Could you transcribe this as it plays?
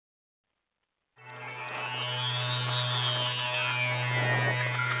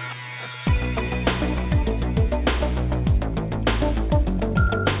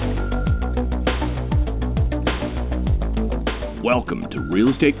Welcome to Real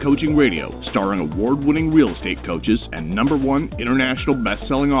Estate Coaching Radio, starring award-winning real estate coaches and #1 international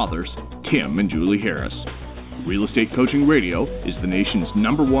best-selling authors, Tim and Julie Harris. Real Estate Coaching Radio is the nation's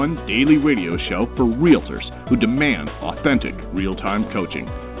 #1 daily radio show for realtors who demand authentic, real-time coaching.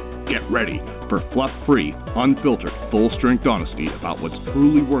 Get ready for fluff-free, unfiltered, full-strength honesty about what's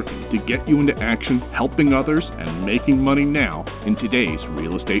truly working to get you into action, helping others, and making money now in today's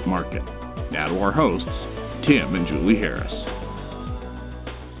real estate market. Now to our hosts, Tim and Julie Harris.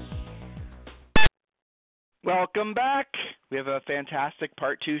 Welcome back. We have a fantastic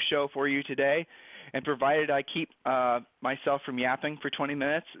part 2 show for you today. And provided I keep myself from yapping for 20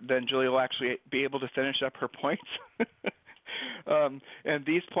 minutes, then Julie will actually be able to finish up her points. And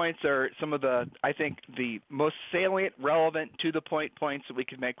these points are some of the, I think, the most salient, relevant, to-the-point points that we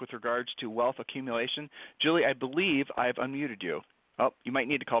can make with regards to wealth accumulation. Julie, I believe I've unmuted you. Oh, you might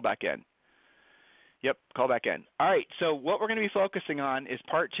need to call back in. Yep, call back in. All right, so what we're going to be focusing on is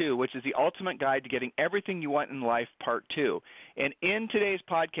part 2, which is the ultimate guide to getting everything you want in life, part 2. And in today's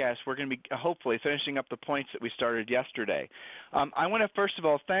podcast, we're going to be hopefully finishing up the points that we started yesterday. I want to first of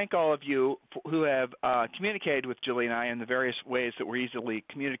all thank all of you who have communicated with Julie and I in the various ways that we're easily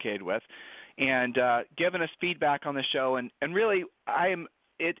communicated with, and given us feedback on the show. And really,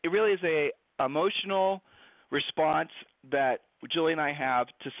 it really is a emotional response that Julie and I have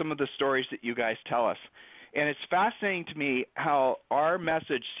to some of the stories that you guys tell us. And it's fascinating to me how our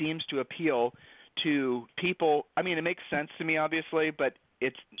message seems to appeal to people. I mean, it makes sense to me, obviously, but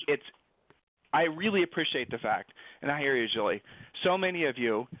I really appreciate the fact, and I hear you, Julie, so many of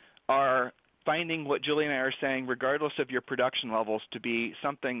you are finding what Julie and I are saying, regardless of your production levels, to be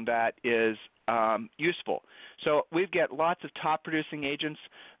something that is useful. So we've got lots of top producing agents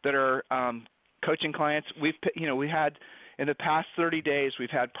that are coaching clients. We had in the past 30 days, we've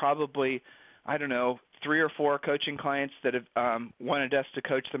had probably, 3 or 4 coaching clients that have wanted us to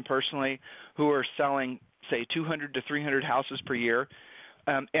coach them personally, who are selling, say, 200 to 300 houses per year.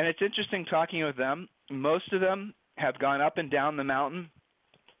 And it's interesting talking with them. Most of them have gone up and down the mountain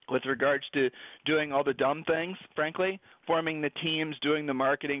with regards to doing all the dumb things, frankly, forming the teams, doing the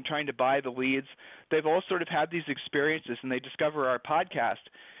marketing, trying to buy the leads. They've all sort of had these experiences, and they discover our podcast,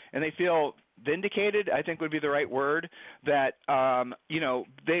 and they feel vindicated, I think would be the right word, that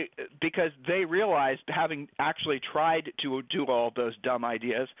because they realized, having actually tried to do all those dumb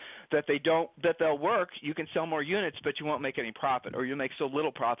ideas, that they'll work. You can sell more units, but you won't make any profit, or you'll make so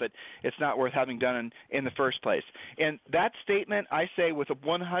little profit it's not worth having done in the first place. And that statement I say with a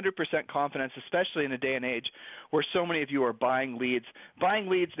 100% confidence, especially in a day and age where so many of you are buying leads. Buying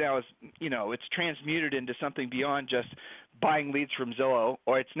leads now is, it's transmuted into something beyond just buying leads from Zillow,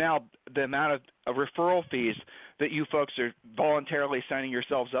 or it's now the amount of referral fees that you folks are voluntarily signing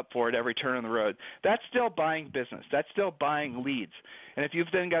yourselves up for at every turn on the road. That's still buying business. That's still buying leads. And if you've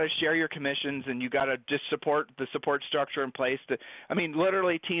then got to share your commissions and you got to just support the support structure in place,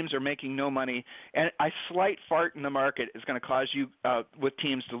 literally teams are making no money, and a slight fart in the market is going to cause you with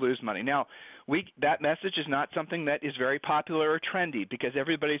teams to lose money. Now, that message is not something that is very popular or trendy, because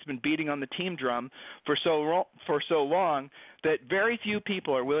everybody's been beating on the team drum for so long that very few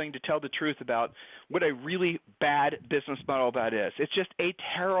people are willing to tell the truth about what a really bad business model that is. It's just a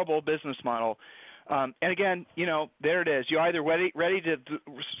terrible business model. And again, there it is. You're either ready to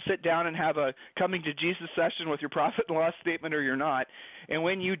sit down and have a coming to Jesus session with your profit and loss statement, or you're not. And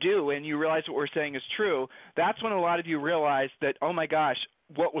when you do, and you realize what we're saying is true, that's when a lot of you realize that, oh my gosh,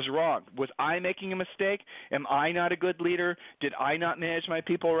 what was wrong? Was I making a mistake? Am I not a good leader? Did I not manage my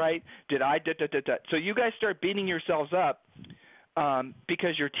people right? Did I So you guys start beating yourselves up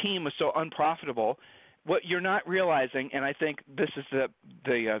because your team was so unprofitable. What you're not realizing, and I think this is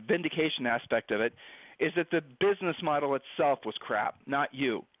the vindication aspect of it, is that the business model itself was crap, not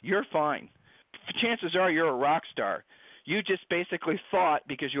you. You're fine. Chances are you're a rock star. You just basically thought,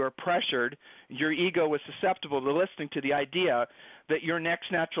 because you were pressured, your ego was susceptible to listening to the idea that your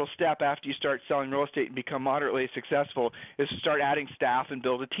next natural step after you start selling real estate and become moderately successful is to start adding staff and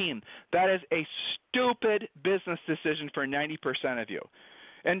build a team. That is a stupid business decision for 90% of you.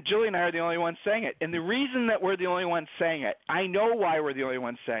 And Julie and I are the only ones saying it. And the reason that we're the only ones saying it, I know why we're the only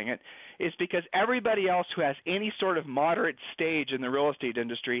ones saying it, is because everybody else who has any sort of moderate stage in the real estate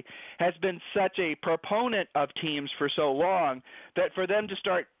industry has been such a proponent of teams for so long that for them to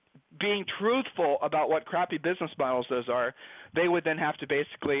start being truthful about what crappy business models those are, they would then have to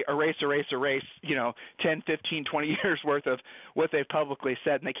basically erase, 10, 15, 20 years worth of what they've publicly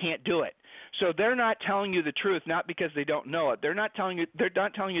said, and they can't do it. So they're not telling you the truth, not because they don't know it. They're not telling you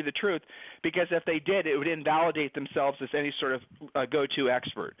the truth because if they did, it would invalidate themselves as any sort of go-to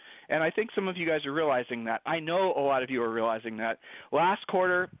expert. And I think some of you guys are realizing that. I know a lot of you are realizing that. Last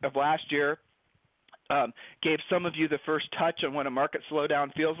quarter of last year, gave some of you the first touch on what a market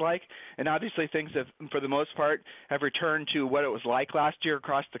slowdown feels like, and obviously things have, for the most part, have returned to what it was like last year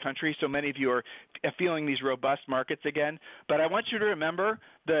across the country. So many of you are feeling these robust markets again. But I want you to remember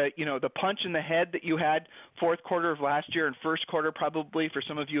the punch in the head that you had fourth quarter of last year and first quarter probably for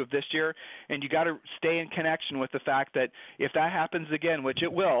some of you of this year, and you got to stay in connection with the fact that if that happens again, which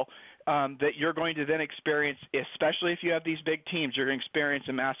it will, that you're going to then experience, especially if you have these big teams, you're going to experience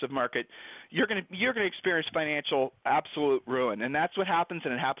a massive market. You're going to experience financial absolute ruin, and that's what happens,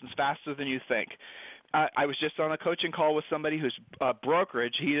 and it happens faster than you think. I was just on a coaching call with somebody who's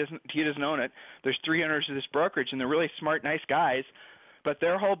brokerage. He doesn't own it. There's 3 owners of this brokerage, and they're really smart, nice guys. But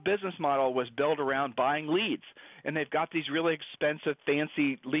their whole business model was built around buying leads. And they've got these really expensive,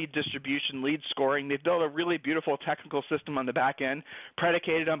 fancy lead distribution, lead scoring. They've built a really beautiful technical system on the back end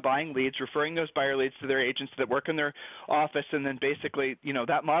predicated on buying leads, referring those buyer leads to their agents that work in their office. And then basically,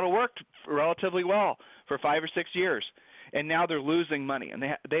 that model worked relatively well for 5 or 6 years. And now they're losing money. And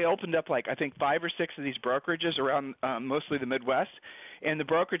they opened up I think 5 or 6 of these brokerages around mostly the Midwest. And the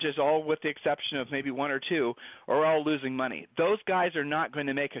brokerages, all with the exception of maybe 1 or 2, are all losing money. Those guys are not going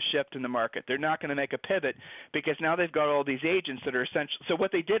to make a shift in the market. They're not going to make a pivot because now they've got all these agents that are essential. So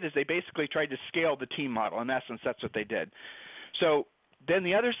what they did is they basically tried to scale the team model. In essence, that's what they did. So then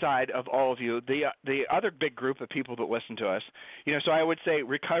the other side of all of you, the other big group of people that listen to us, so I would say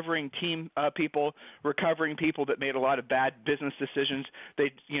recovering team people, recovering people that made a lot of bad business decisions.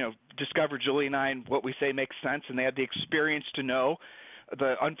 They, discovered Julie and I and what we say makes sense, and they had the experience to know,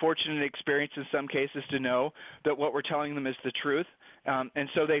 the unfortunate experience in some cases to know that what we're telling them is the truth. And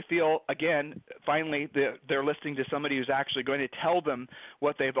so they feel, again, finally, they're listening to somebody who's actually going to tell them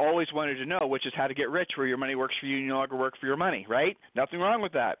what they've always wanted to know, which is how to get rich where your money works for you and you no longer work for your money, right? Nothing wrong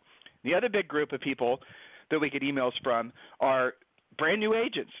with that. The other big group of people that we get emails from are brand new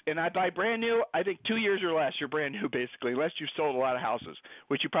agents. And by brand new, I think 2 years or less, you're brand new basically, unless you've sold a lot of houses,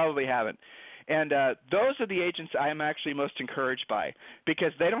 which you probably haven't. And those are the agents I am actually most encouraged by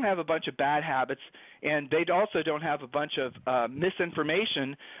because they don't have a bunch of bad habits, and they also don't have a bunch of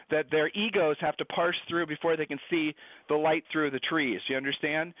misinformation that their egos have to parse through before they can see the light through the trees. You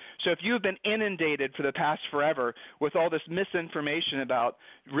understand? So if you've been inundated for the past forever with all this misinformation about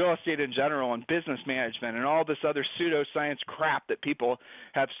real estate in general and business management and all this other pseudoscience crap that people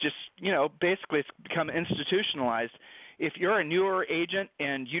have just, basically it's become institutionalized, if you're a newer agent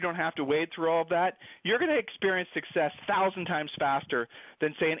and you don't have to wade through all of that, you're going to experience success 1,000 times faster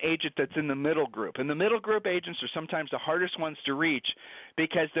than, say, an agent that's in the middle group. And the middle group agents are sometimes the hardest ones to reach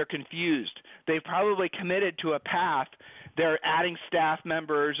because they're confused. They've probably committed to a path. They're adding staff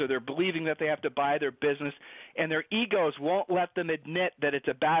members or they're believing that they have to buy their business, and their egos won't let them admit that it's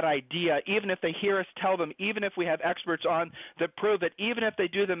a bad idea, even if they hear us tell them, even if we have experts on that prove it, even if they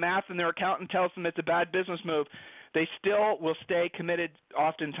do the math and their accountant tells them it's a bad business move. They still will stay committed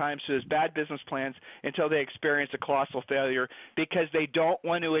oftentimes to those bad business plans until they experience a colossal failure because they don't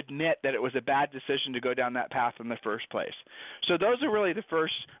want to admit that it was a bad decision to go down that path in the first place. So those are really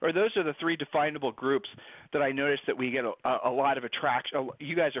those are the 3 definable groups that I noticed that we get a lot of attraction.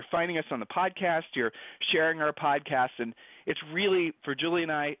 You guys are finding us on the podcast. You're sharing our podcast, and it's really, for Julie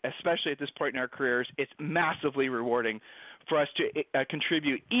and I, especially at this point in our careers, it's massively rewarding for us to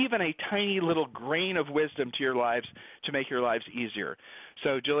contribute even a tiny little grain of wisdom to your lives to make your lives easier.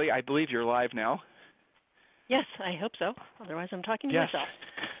 So, Julie, I believe you're live now. Yes, I hope so. Otherwise, I'm talking to yes. myself.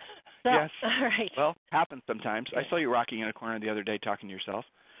 So, yes. All right. Well, happens sometimes. I saw you rocking in a corner the other day talking to yourself.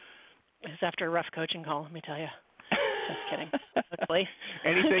 It was after a rough coaching call, let me tell you. Just kidding. Hopefully.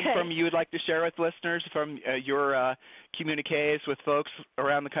 Anything from you would like to share with listeners from your communiques with folks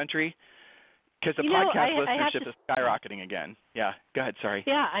around the country? Because the podcast listenership is skyrocketing again. Yeah, go ahead, sorry.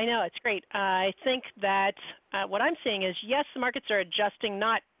 Yeah, I know. It's great. I think that what I'm seeing is, yes, the markets are adjusting,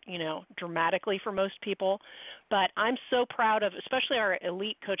 not dramatically for most people, but I'm so proud of especially our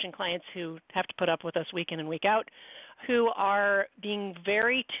elite coaching clients who have to put up with us week in and week out, who are being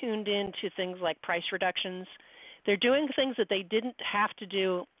very tuned in to things like price reductions. They're doing things that they didn't have to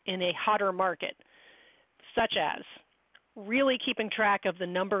do in a hotter market, such as really keeping track of the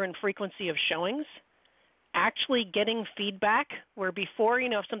number and frequency of showings, actually getting feedback where before,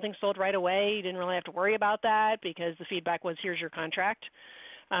 if something sold right away, you didn't really have to worry about that because the feedback was, here's your contract.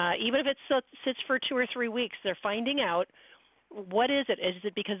 Even if it sits for 2 or 3 weeks, they're finding out what is it. Is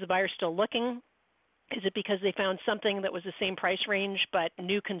it because the buyer's still looking? Is it because they found something that was the same price range but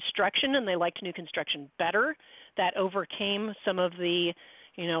new construction and they liked new construction better that overcame some of the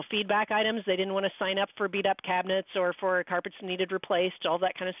feedback items? They didn't want to sign up for beat up cabinets or for carpets needed replaced, all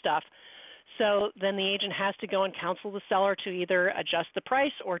that kind of stuff. So then the agent has to go and counsel the seller to either adjust the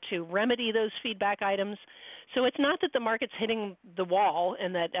price or to remedy those feedback items. So it's not that the market's hitting the wall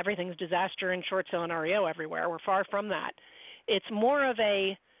and that everything's disaster and short sale and REO everywhere. We're far from that. It's more of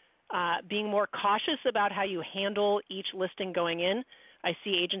a being more cautious about how you handle each listing going in. I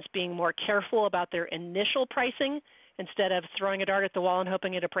see agents being more careful about their initial pricing instead of throwing a dart at the wall and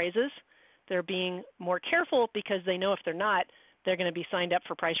hoping it appraises. They're being more careful because they know if they're not, they're going to be signed up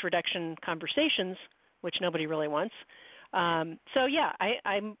for price reduction conversations, which nobody really wants. I'm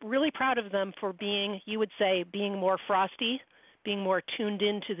really proud of them for being more frosty, being more tuned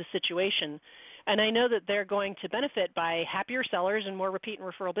into the situation. And I know that they're going to benefit by happier sellers and more repeat and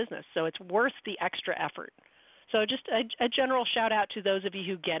referral business. So it's worth the extra effort. So just a general shout out to those of you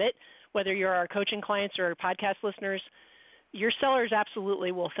who get it, whether you're our coaching clients or our podcast listeners. Your sellers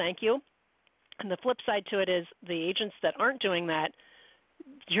absolutely will thank you. And the flip side to it is the agents that aren't doing that,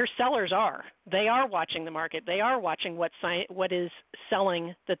 your sellers are. They are watching the market. They are watching what is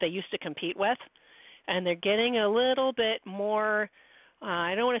selling that they used to compete with. And they're getting a little bit more,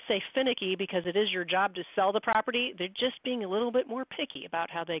 I don't want to say finicky because it is your job to sell the property. They're just being a little bit more picky about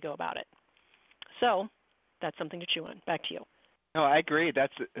how they go about it. So that's something to chew on. Back to you. No, I agree.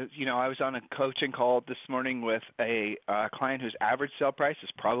 That's I was on a coaching call this morning with a client whose average sale price is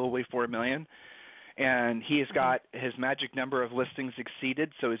probably $4 million, and he has got his magic number of listings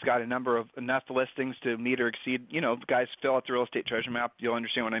exceeded. So he's got enough listings to meet or exceed. Guys, fill out the real estate treasure map. You'll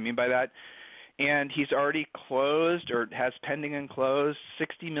understand what I mean by that. And he's already closed or has pending and closed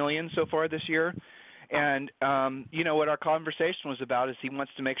 $60 million so far this year. And, what our conversation was about is he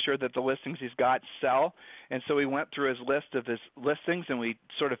wants to make sure that the listings he's got sell. And so we went through his list of his listings, and we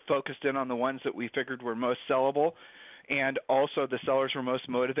sort of focused in on the ones that we figured were most sellable and also the sellers were most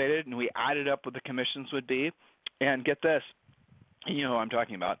motivated, and we added up what the commissions would be. And get this, you know what I'm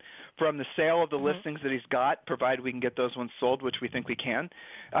talking about, from the sale of the listings that he's got, provided we can get those ones sold, which we think we can.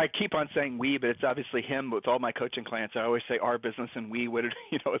 I keep on saying we, but it's obviously him. With all my coaching clients, I always say our business and we would,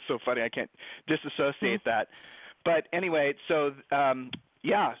 it's so funny. I can't disassociate that. But anyway, so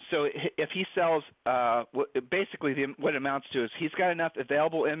so if he sells, basically what it amounts to is he's got enough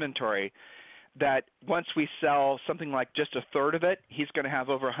available inventory that once we sell something like just a third of it, he's going to have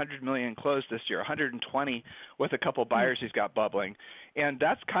over $100 million closed this year, 120 with a couple buyers he's got bubbling. And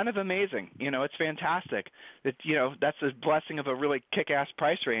that's kind of amazing. It's fantastic. That's a blessing of a really kick-ass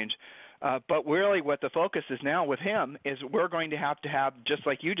price range. But really what the focus is now with him is we're going to have, just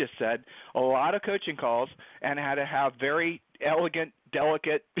like you just said, a lot of coaching calls and how to have very elegant,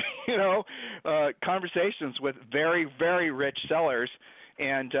 delicate, conversations with very, very rich sellers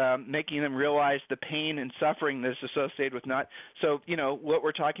and making them realize the pain and suffering that's associated with not. So, what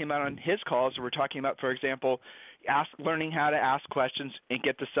we're talking about on his calls, we're talking about, for example, learning how to ask questions and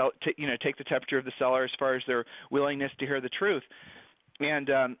get take the temperature of the seller as far as their willingness to hear the truth. And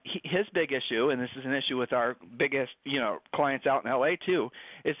his big issue, and this is an issue with our biggest, clients out in LA too,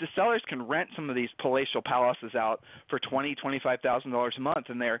 is the sellers can rent some of these palatial palaces out for $20,000, $25,000 a month,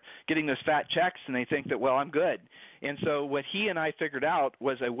 and they're getting those fat checks, and they think that, well, I'm good. And so what he and I figured out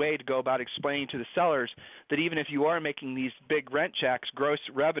was a way to go about explaining to the sellers that even if you are making these big rent checks, gross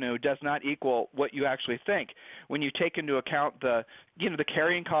revenue does not equal what you actually think. When you take into account the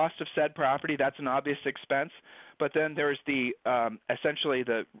carrying cost of said property, that's an obvious expense. But then there's essentially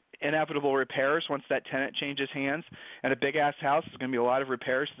the inevitable repairs once that tenant changes hands. And a big-ass house is going to be a lot of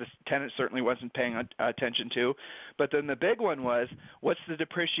repairs this tenant certainly wasn't paying attention to. But then the big one was, what's the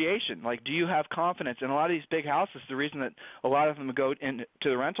depreciation? Like, do you have confidence? In a lot of these big houses, the reason that a lot of them go into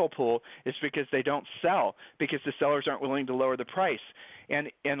the rental pool is because they don't sell, because the sellers aren't willing to lower the price.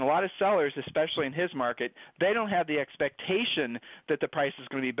 And a lot of sellers, especially in his market, they don't have the expectation that the price is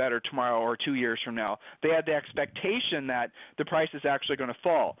going to be better tomorrow or 2 years from now. They have the expectation that the price is actually going to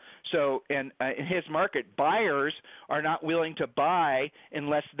fall. So in his market, buyers are not willing to buy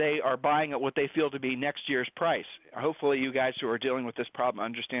unless they are buying at what they feel to be next year's price. Hopefully you guys who are dealing with this problem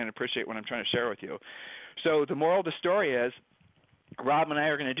understand and appreciate what I'm trying to share with you. So the moral of the story is, Rob and I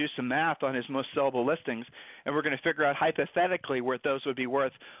are going to do some math on his most sellable listings, and we're going to figure out hypothetically what those would be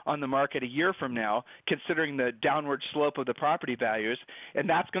worth on the market a year from now, considering the downward slope of the property values, and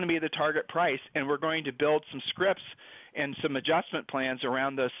that's going to be the target price. And we're going to build some scripts and some adjustment plans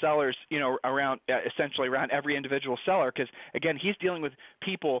around those sellers, around essentially around every individual seller, because again, he's dealing with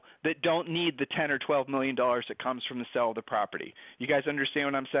people that don't need the $10 or $12 million that comes from the sale of the property. You guys understand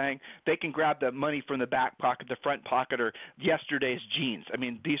what I'm saying? They can grab the money from the back pocket, the front pocket, or yesterday's jeans. I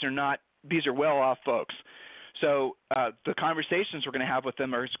mean, these are well-off folks. So the conversations we're going to have with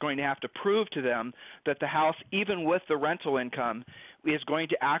them are going to have to prove to them that the house, even with the rental income, is going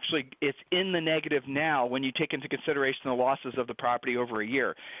to it's in the negative now when you take into consideration the losses of the property over a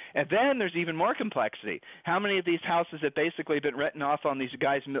year. And then there's even more complexity. How many of these houses have basically been written off on these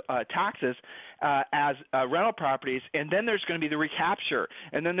guys' taxes as rental properties, and then there's going to be the recapture,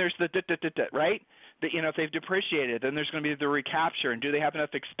 and then there's the right? If they've depreciated, then there's going to be the recapture, and do they have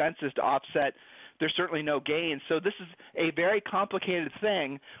enough expenses to offset? There's certainly no gain. So this is a very complicated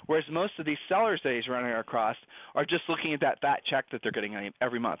thing, whereas most of these sellers that he's running across are just looking at that fat check that they're getting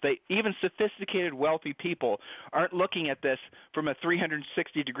every month. Even sophisticated, wealthy people aren't looking at this from a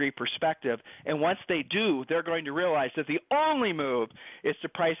 360-degree perspective, and once they do, they're going to realize that the only move is to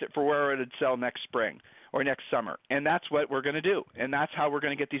price it for where it would sell next spring or next summer. And that's what we're going to do. And that's how we're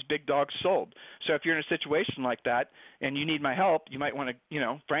going to get these big dogs sold. So if you're in a situation like that and you need my help, you might want to,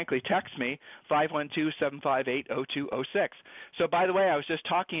 frankly, text me, 512-758-0206. So by the way, I was just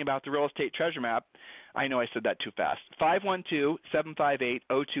talking about the real estate treasure map. I know I said that too fast.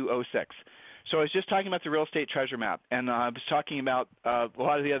 512-758-0206. So I was just talking about the real estate treasure map, and I was talking about a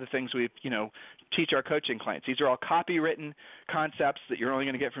lot of the other things we've, teach our coaching clients. These are all copywritten concepts that you're only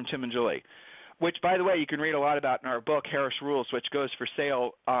going to get from Tim and Julie, which, by the way, you can read a lot about in our book, Harris Rules, which goes for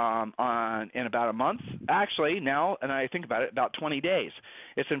sale in about a month. Actually, now, and I think about it, about 20 days.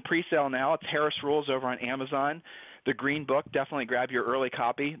 It's in pre-sale now. It's Harris Rules over on Amazon. The green book, definitely grab your early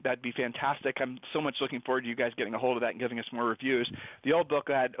copy. That'd be fantastic. I'm so much looking forward to you guys getting a hold of that and giving us more reviews. The old book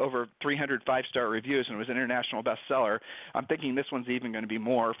had over 300 5-star reviews, and it was an international bestseller. I'm thinking this one's even going to be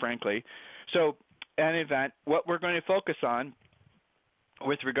more, frankly. So, in any event, what we're going to focus on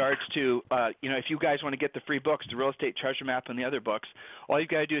with regards to, if you guys want to get the free books, the Real Estate Treasure Map and the other books, all you've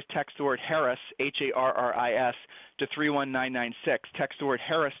got to do is text the word Harris, Harris, to 31996. Text the word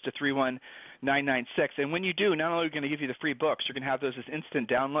Harris to 31996. And when you do, not only are we going to give you the free books, you're going to have those as instant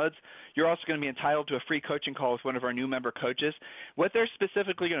downloads. You're also going to be entitled to a free coaching call with one of our new member coaches. What they're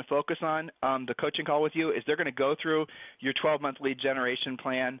specifically going to focus on, the coaching call with you, is they're going to go through your 12-month lead generation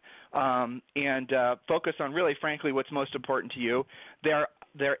plan and focus on really, frankly, what's most important to you.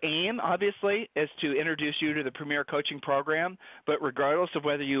 Their aim, obviously, is to introduce you to the Premier Coaching Program, but regardless of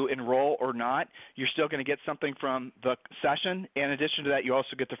whether you enroll or not, you're still going to get something from the session. In addition to that, you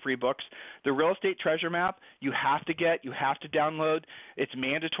also get the free books. The Real Estate Treasure Map, you have to download. It's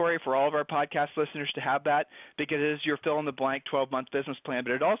mandatory for all of our podcast listeners to have that because it is your fill-in-the-blank 12-month business plan,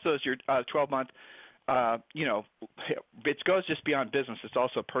 but it also is your 12-month it goes just beyond business. It's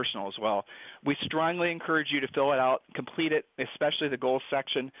also personal as well. We strongly encourage you to fill it out, complete it, especially the goals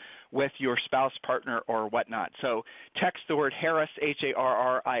section with your spouse, partner, or whatnot. So text the word Harris, Harris,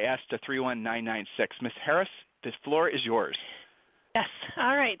 to 31996. Ms. Harris, the floor is yours. Yes.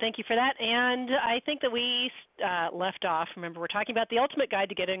 All right. Thank you for that. And I think that we left off. Remember, we're talking about the ultimate guide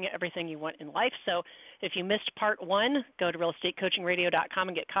to getting everything you want in life. So if you missed part 1, go to realestatecoachingradio.com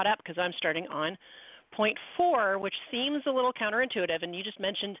and get caught up because I'm starting on point 4, which seems a little counterintuitive, and you just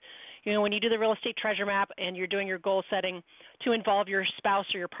mentioned, when you do the real estate treasure map and you're doing your goal setting to involve your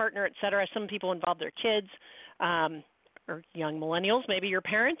spouse or your partner, et cetera, some people involve their kids or young millennials, maybe your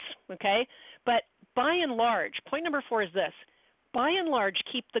parents, okay? But by and large, point number 4 is this. By and large,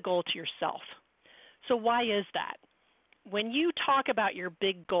 keep the goal to yourself. So why is that? When you talk about your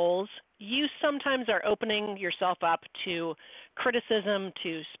big goals, you sometimes are opening yourself up to criticism,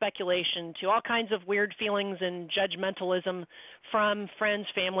 to speculation, to all kinds of weird feelings and judgmentalism from friends,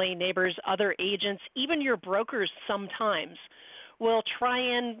 family, neighbors, other agents, even your brokers sometimes will try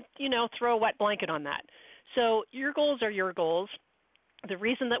and, throw a wet blanket on that. So your goals are your goals. The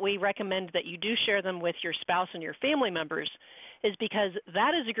reason that we recommend that you do share them with your spouse and your family members is because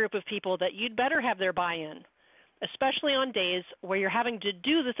that is a group of people that you'd better have their buy-in, especially on days where you're having to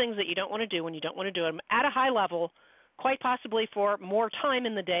do the things that you don't want to do when you don't want to do them at a high level, quite possibly for more time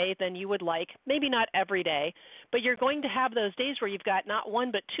in the day than you would like, maybe not every day, but you're going to have those days where you've got not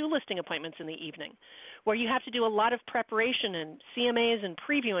 1 but 2 listing appointments in the evening, where you have to do a lot of preparation and CMAs and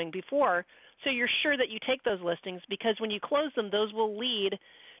previewing before, so you're sure that you take those listings because when you close them, those will lead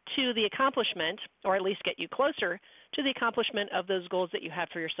to the accomplishment, or at least get you closer to the accomplishment of those goals that you have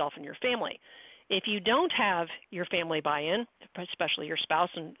for yourself and your family. If you don't have your family buy-in, especially your spouse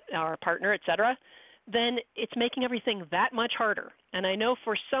and our partner, et cetera, then it's making everything that much harder. And I know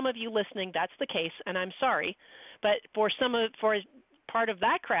for some of you listening that's the case, and I'm sorry, But for part of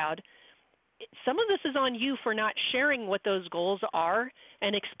that crowd, some of this is on you for not sharing what those goals are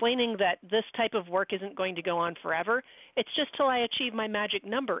and explaining that this type of work isn't going to go on forever. It's just till I achieve my magic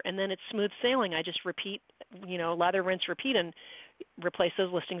number, and then it's smooth sailing. I just repeat, lather, rinse, repeat, and replace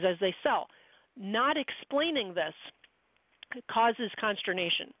those listings as they sell. Not explaining this causes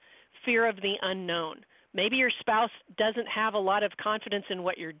consternation, fear of the unknown. Maybe your spouse doesn't have a lot of confidence in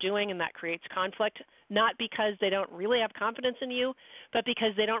what you're doing, and that creates conflict, not because they don't really have confidence in you, but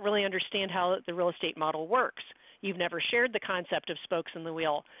because they don't really understand how the real estate model works. You've never shared the concept of spokes in the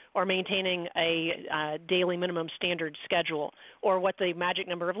wheel or maintaining a daily minimum standard schedule or what the magic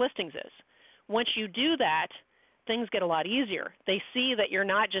number of listings is. Once you do that, things get a lot easier. They see that you're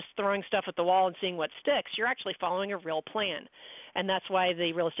not just throwing stuff at the wall and seeing what sticks. You're actually following a real plan. And that's why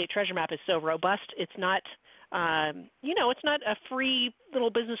the Real Estate Treasure Map is so robust. It's not, it's not a free little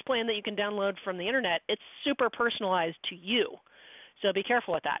business plan that you can download from the internet. It's super personalized to you. So be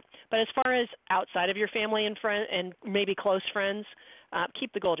careful with that. But as far as outside of your family and and maybe close friends,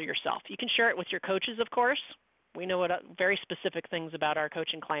 keep the goal to yourself. You can share it with your coaches, of course. We know very specific things about our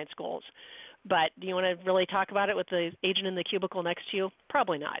coaching clients' goals. But do you want to really talk about it with the agent in the cubicle next to you?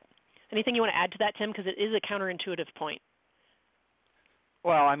 Probably not. Anything you want to add to that, Tim? Because it is a counterintuitive point.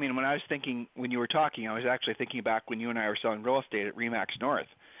 Well, I mean, when you were talking, I was actually thinking back when you and I were selling real estate at RE/MAX North.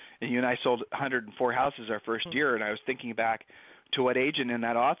 And you and I sold 104 houses our first year, and I was thinking back to what agent in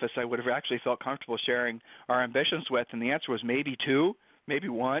that office I would have actually felt comfortable sharing our ambitions with, and the answer was maybe 2, maybe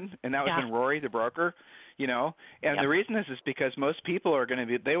 1, and that was in Rory, the broker. And the reason is because most people are going to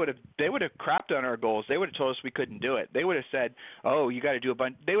be, they would have crapped on our goals. They would have told us we couldn't do it. They would have said, oh, you got to do a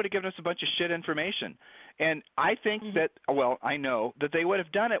bunch. They would have given us a bunch of shit information. And I think I know that they would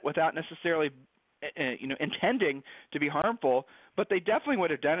have done it without necessarily, intending to be harmful, but they definitely would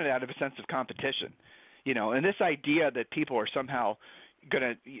have done it out of a sense of competition. And this idea that people are somehow going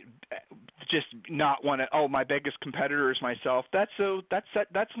to just not want to, my biggest competitor is myself. That's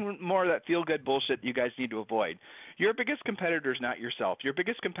more of that feel-good bullshit you guys need to avoid. Your biggest competitor is not yourself. Your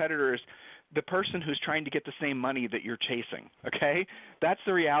biggest competitor is the person who's trying to get the same money that you're chasing, okay? That's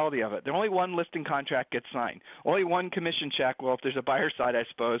the reality of it. Only one listing contract gets signed. Only one commission check, well, if there's a buyer side, I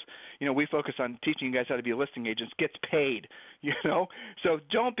suppose, we focus on teaching you guys how to be listing agents, gets paid, So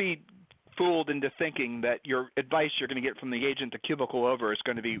don't be fooled into thinking that your advice you're going to get from the agent the cubicle over is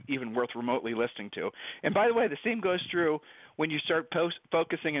going to be even worth remotely listening to. And by the way, the same goes true when you start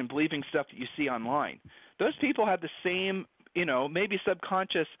focusing and believing stuff that you see online. Those people have the same, maybe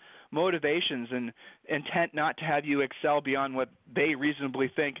subconscious motivations and intent not to have you excel beyond what they reasonably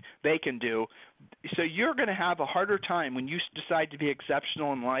think they can do. So you're going to have a harder time when you decide to be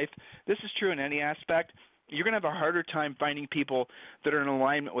exceptional in life. This is true in any aspect. You're going to have a harder time finding people that are in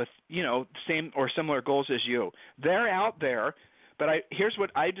alignment with, same or similar goals as you. They're out there, but here's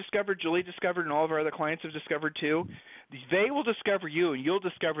what I discovered, Julie discovered, and all of our other clients have discovered too. They will discover you, and you'll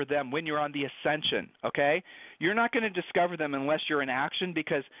discover them when you're on the ascension, okay? You're not going to discover them unless you're in action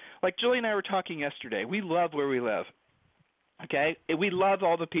because, like Julie and I were talking yesterday, we love where we live, okay? We love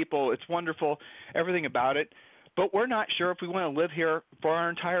all the people. It's wonderful, everything about it. But we're not sure if we want to live here for our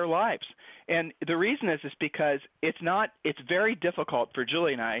entire lives. And the reason is because it's very difficult for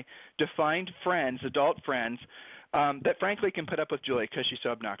Julie and I to find friends, adult friends, that frankly can put up with Julie because she's so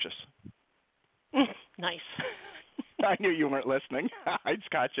obnoxious. Nice. I knew you weren't listening. I just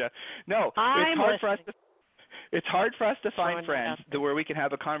got you. No, it's hard for us to find friends where we can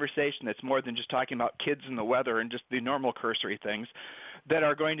have a conversation that's more than just talking about kids and the weather and just the normal cursory things that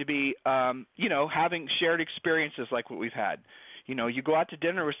are going to be, having shared experiences like what we've had. You go out to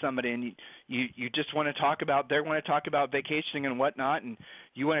dinner with somebody and you just want to talk about, they want to talk about vacationing and whatnot, and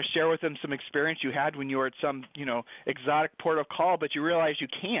you want to share with them some experience you had when you were at some, exotic port of call, but you realize you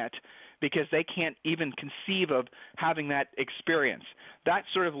can't because they can't even conceive of having that experience. That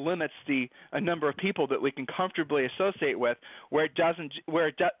sort of limits a number of people that we can comfortably associate with where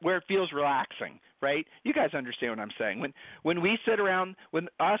it feels relaxing, right? You guys understand what I'm saying. When we sit around, when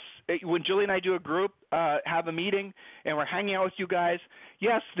Julie and I do a group, have a meeting, and we're hanging out with you guys,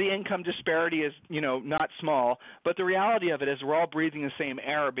 yes, the income disparity is, not small, but the reality of it is we're all breathing the same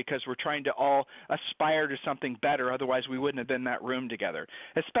air because we're trying to all aspire to something better. Otherwise, we wouldn't have been in that room together,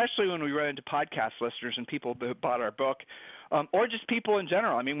 especially when we run into podcast listeners and people that bought our book, or just people in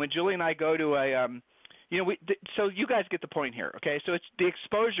general. I mean, when Julie and I go to so you guys get the point here, okay? So it's the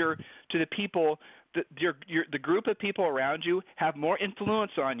exposure to the people, the group of people around you have more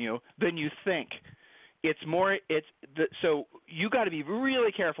influence on you than you think. So you got to be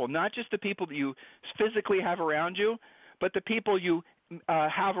really careful, not just the people that you physically have around you, but the people you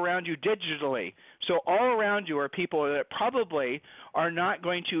have around you digitally. So all around you are people that probably are not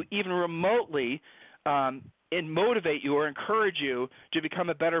going to even remotely and motivate you or encourage you to become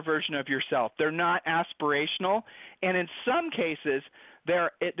a better version of yourself. They're not aspirational, and in some cases,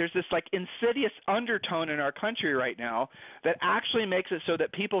 there's this like insidious undertone in our country right now that actually makes it so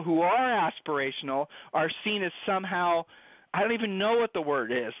that people who are aspirational are seen as somehow, I don't even know what the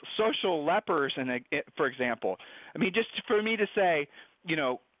word is, social lepers, for example. I mean, just for me to say,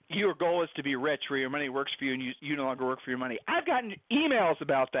 your goal is to be rich where your money works for you and you no longer work for your money. I've gotten emails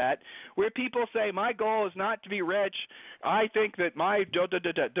about that where people say, my goal is not to be rich. I think that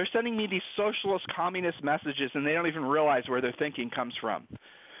they're sending me these socialist communist messages and they don't even realize where their thinking comes from.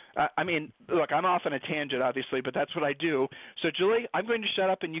 I mean, look, I'm off on a tangent, obviously, but that's what I do. So, Julie, I'm going to shut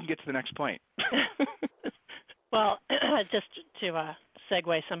up and you can get to the next point. Well, just to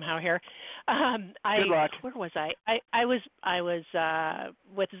segue somehow here. Good luck. Where was I? I was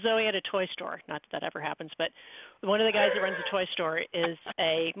with Zoe at a toy store. Not that ever happens, but one of the guys that runs a toy store is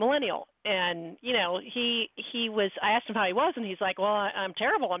a millennial, and he was. I asked him how he was, and he's like, "Well, I'm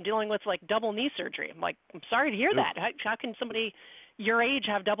terrible. I'm dealing with like double knee surgery." I'm like, "I'm sorry to hear that. How can somebody your age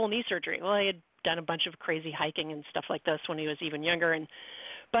have double knee surgery?" Well, he had done a bunch of crazy hiking and stuff like this when he was even younger, and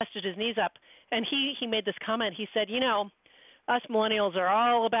busted his knees up. And he made this comment. He said, us millennials are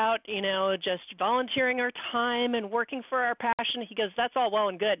all about, just volunteering our time and working for our passion. He goes, that's all well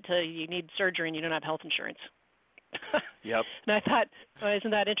and good till you need surgery and you don't have health insurance. Yep. And I thought, well,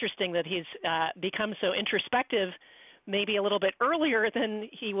 isn't that interesting that he's become so introspective maybe a little bit earlier than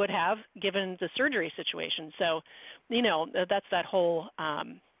he would have given the surgery situation. So, that's that whole,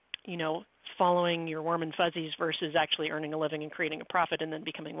 following your warm and fuzzies versus actually earning a living and creating a profit and then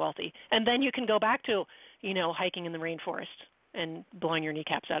becoming wealthy. And then you can go back to, hiking in the rainforest and blowing your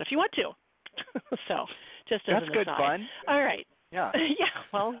kneecaps out if you want to. So just as That's an good aside. fun. All right. Yeah. Yeah.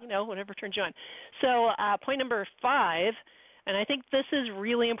 Well, whatever turns you on. So point number 5, and I think this is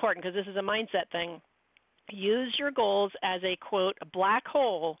really important because this is a mindset thing. Use your goals as a, quote, a black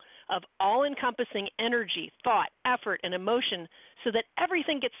hole of all-encompassing energy, thought, effort, and emotion so that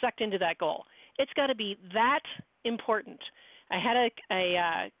everything gets sucked into that goal. It's got to be that important. I had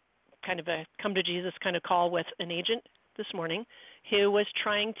a kind of a come-to-Jesus kind of call with an agent this morning who was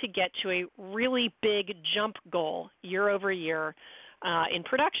trying to get to a really big jump goal year over year in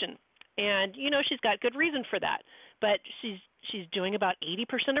production. And, she's got good reason for that. But she's doing about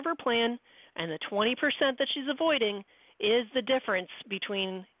 80% of her plan, and the 20% that she's avoiding is the difference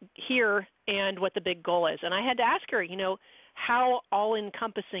between here and what the big goal is. And I had to ask her, how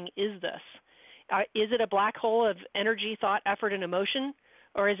all-encompassing is this? Is it a black hole of energy, thought, effort, and emotion?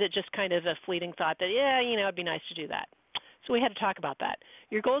 Or is it just kind of a fleeting thought that, it'd be nice to do that? So we had to talk about that.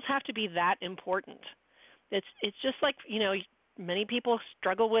 Your goals have to be that important. It's just like, many people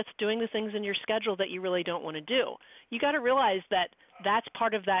struggle with doing the things in your schedule that you really don't want to do. You got to realize that that's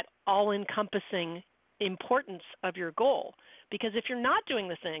part of that all-encompassing importance of your goal. Because if you're not doing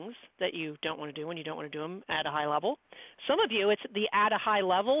the things that you don't want to do when you don't want to do them at a high level, some of you, it's the at a high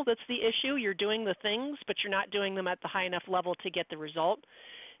level that's the issue. You're doing the things, but you're not doing them at the high enough level to get the result.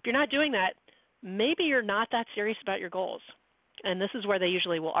 If you're not doing that, maybe you're not that serious about your goals. And this is where they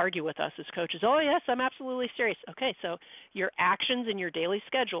usually will argue with us as coaches. Oh, yes, I'm absolutely serious. Okay, so your actions in your daily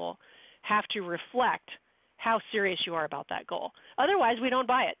schedule have to reflect how serious you are about that goal. Otherwise, we don't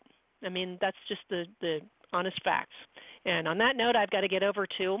buy it. I mean, that's just the honest facts. And on that note, I've got to get over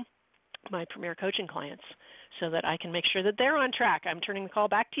to my premier coaching clients so that I can make sure that they're on track. I'm turning the call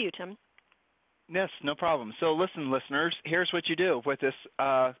back to you, Tim. Yes, no problem. So listen, listeners, here's what you do with this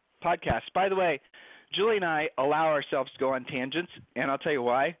podcast. By the way, Julie and I allow ourselves to go on tangents, and I'll tell you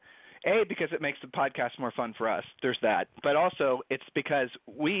why. A, because it makes the podcast more fun for us. There's that. But also it's because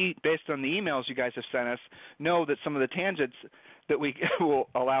we, based on the emails you guys have sent us, know that some of the tangents that we will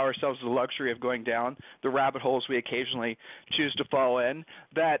allow ourselves the luxury of going down, the rabbit holes we occasionally choose to fall in,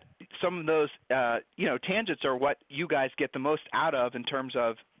 that some of those tangents are what you guys get the most out of in terms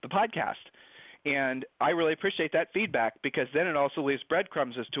of the podcast. And I really appreciate that feedback because then it also leaves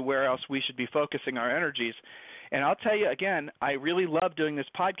breadcrumbs as to where else we should be focusing our energies. And I'll tell you again, I really love doing this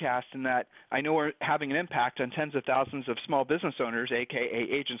podcast in that I know we're having an impact on tens of thousands of small business owners, aka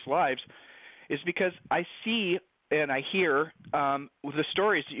agents' lives, is because I see and I hear the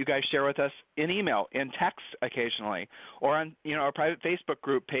stories that you guys share with us in email, in text occasionally, or on our private Facebook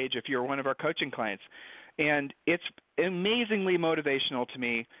group page if you're one of our coaching clients. And it's amazingly motivational to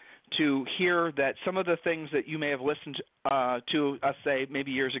me to hear that some of the things that you may have listened to us say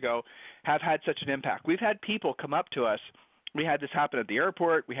maybe years ago have had such an impact. We've had people come up to us. We had this happen at the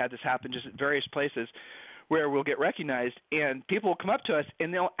airport. We had this happen just at various places where we'll get recognized, and people will come up to us,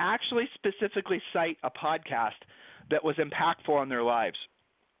 and they'll actually specifically cite a podcast that was impactful on their lives.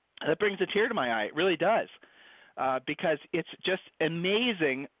 That brings a tear to my eye. It really does, because it's just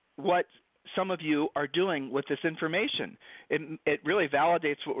amazing what some of you are doing with this information. It really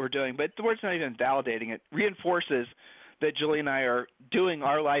validates what we're doing, but the word's not even validating. It reinforces that Julie and I are doing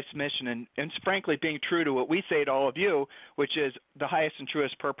our life's mission and frankly being true to what we say to all of you, which is the highest and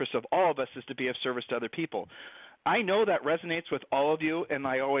truest purpose of all of us is to be of service to other people. I know that resonates with all of you, and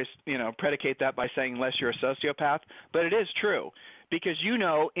I always, predicate that by saying unless you're a sociopath, but it is true because you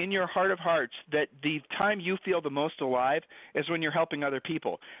know in your heart of hearts that the time you feel the most alive is when you're helping other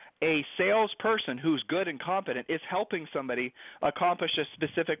people. A salesperson who's good and competent is helping somebody accomplish a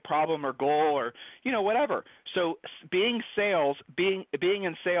specific problem or goal or, whatever. So being in sales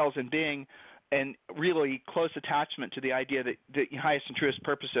and being in really close attachment to the idea that the highest and truest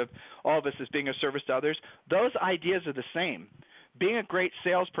purpose of all of us is being of service to others, those ideas are the same. Being a great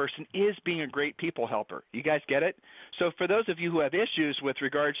salesperson is being a great people helper. You guys get it? So for those of you who have issues with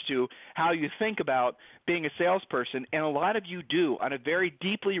regards to how you think about being a salesperson, and a lot of you do on a very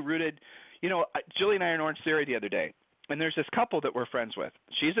deeply rooted, Julie and I were in Orange Theory the other day, and there's this couple that we're friends with.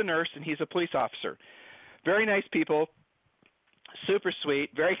 She's a nurse and he's a police officer. Very nice people, super sweet,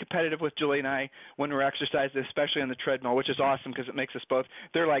 very competitive with Julie and I when we're exercising, especially on the treadmill, which is awesome because it makes us both,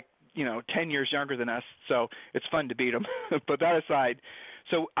 they're like, 10 years younger than us, so it's fun to beat them. But that aside,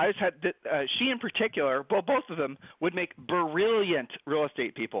 so I just had she in particular, well, both of them would make brilliant real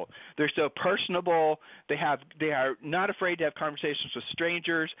estate people. They're so personable. They are not afraid to have conversations with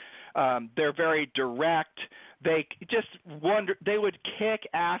strangers. They're very direct. They would kick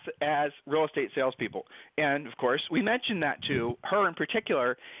ass as real estate salespeople. And of course, we mentioned that to her in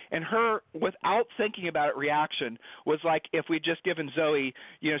particular, and her, without thinking about it, reaction was like if we'd just given Zoe,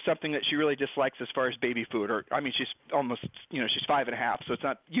 something that she really dislikes as far as baby food, she's almost, she's 5.5, so it's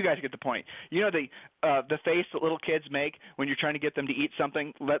not. You guys get the point. The face that little kids make when you're trying to get them to eat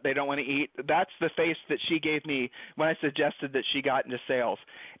something that they don't want to eat. That's the face that she gave me when I suggested that she got into sales.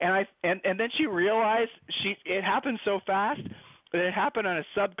 And then she realized it happened so fast that it happened on a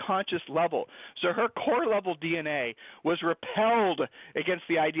subconscious level. So her core level DNA was repelled against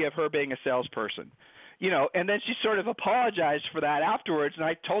the idea of her being a salesperson. And then she sort of apologized for that afterwards, and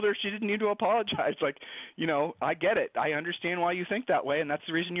I told her she didn't need to apologize. Like, I get it. I understand why you think that way, and that's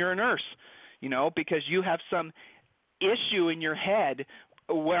the reason you're a nurse, because you have some issue in your head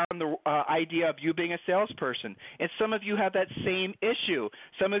around the idea of you being a salesperson. And some of you have that same issue.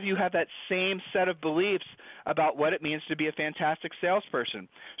 Some of you have that same set of beliefs about what it means to be a fantastic salesperson.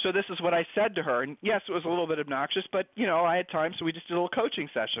 So this is what I said to her. And yes, it was a little bit obnoxious, but, I had time, so we just did a little coaching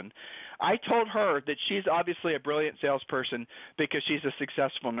session. I told her that she's obviously a brilliant salesperson because she's a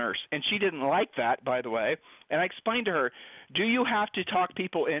successful nurse. And she didn't like that, by the way. And I explained to her, do you have to talk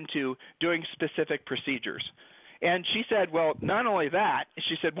people into doing specific procedures? And she said, well, not only that,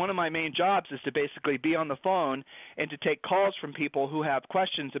 she said, one of my main jobs is to basically be on the phone and to take calls from people who have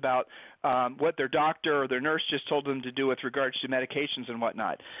questions about what their doctor or their nurse just told them to do with regards to medications and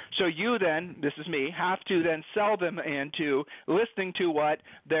whatnot. So you then, this is me, have to then sell them into listening to what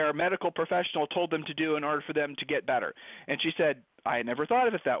their medical professional told them to do in order for them to get better. And she said, I never thought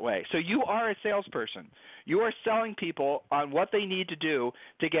of it that way. So you are a salesperson. You are selling people on what they need to do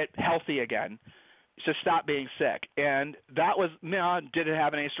to get healthy again, to stop being sick. And that was, did it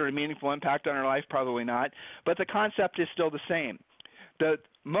have any sort of meaningful impact on her life? Probably not. But the concept is still the same. The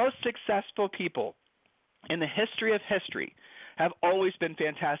most successful people in the history of history have always been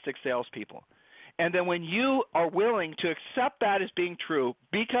fantastic salespeople. And then when you are willing to accept that as being true,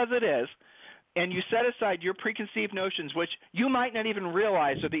 because it is, and you set aside your preconceived notions, which you might not even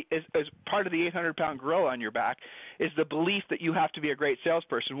realize as part of the 800-pound gorilla on your back, is the belief that you have to be a great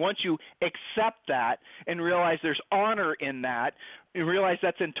salesperson. Once you accept that and realize there's honor in that, you realize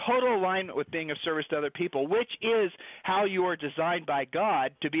that's in total alignment with being of service to other people, which is how you are designed by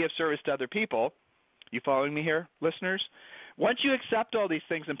God to be of service to other people. You following me here, listeners? Once you accept all these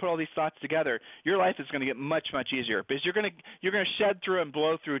things and put all these thoughts together, your life is going to get much, much easier because you're going to shed through and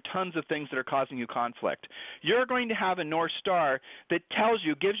blow through tons of things that are causing you conflict. You're going to have a North Star that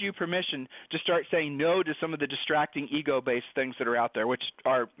gives you permission to start saying no to some of the distracting ego-based things that are out there, which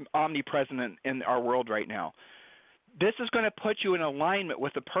are omnipresent in our world right now. This is going to put you in alignment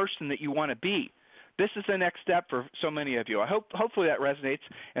with the person that you want to be. this is the next step for so many of you. Hopefully that resonates,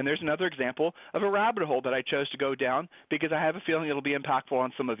 and there's another example of a rabbit hole that I chose to go down because I have a feeling it'll be impactful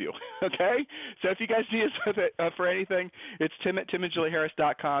on some of you, okay? So if you guys need us for anything, it's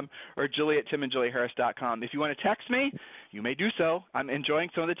tim@timandjulieharris.com or julie@timandjulieharris.com. If you want to text me, you may do so. I'm enjoying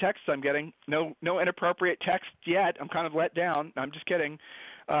some of the texts I'm getting. No inappropriate texts yet. I'm kind of let down. I'm just kidding.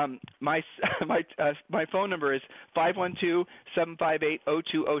 My phone number is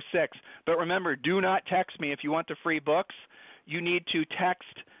 512-758-0206. But remember, do not text me if you want the free books. You need to text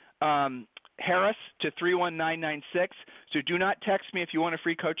Harris to 31996. So do not text me if you want a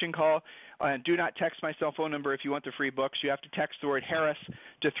free coaching call. And do not text my cell phone number if you want the free books. You have to text the word Harris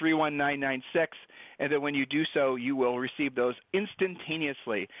to 31996. And then when you do so, you will receive those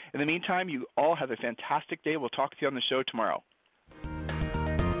instantaneously. In the meantime, you all have a fantastic day. We'll talk to you on the show tomorrow.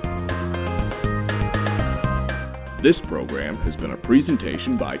 This program has been a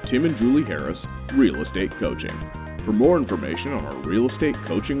presentation by Tim and Julie Harris, Real Estate Coaching. For more information on our real estate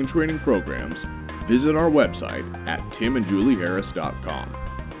coaching and training programs, visit our website at timandjulieharris.com.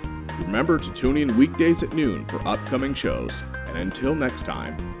 Remember to tune in weekdays at noon for upcoming shows. And until next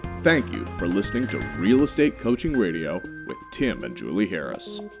time, thank you for listening to Real Estate Coaching Radio with Tim and Julie Harris.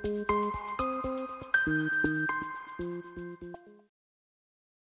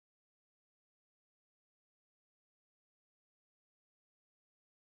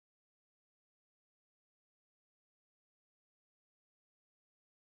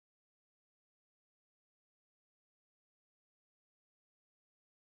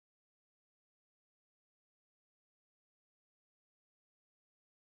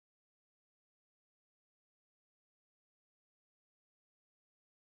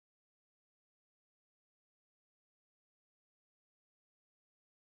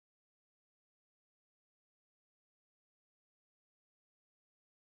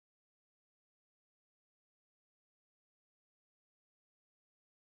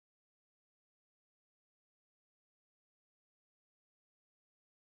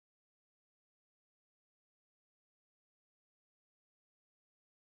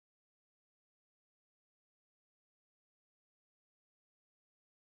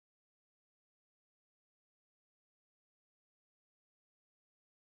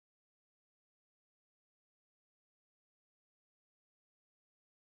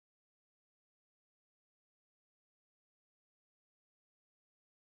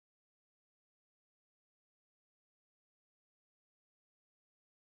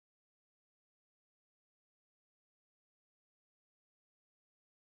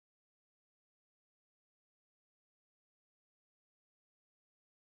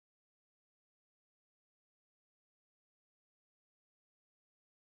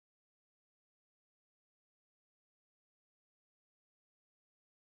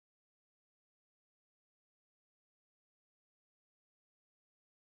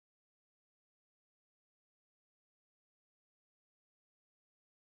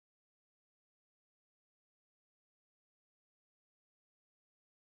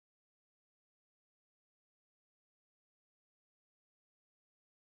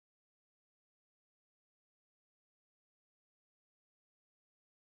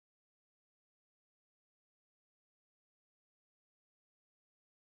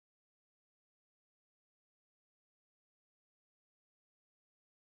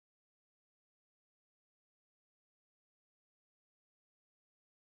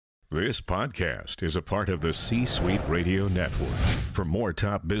 This podcast is a part of the C-Suite Radio Network. For more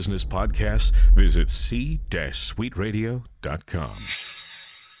top business podcasts, visit c-suiteradio.com.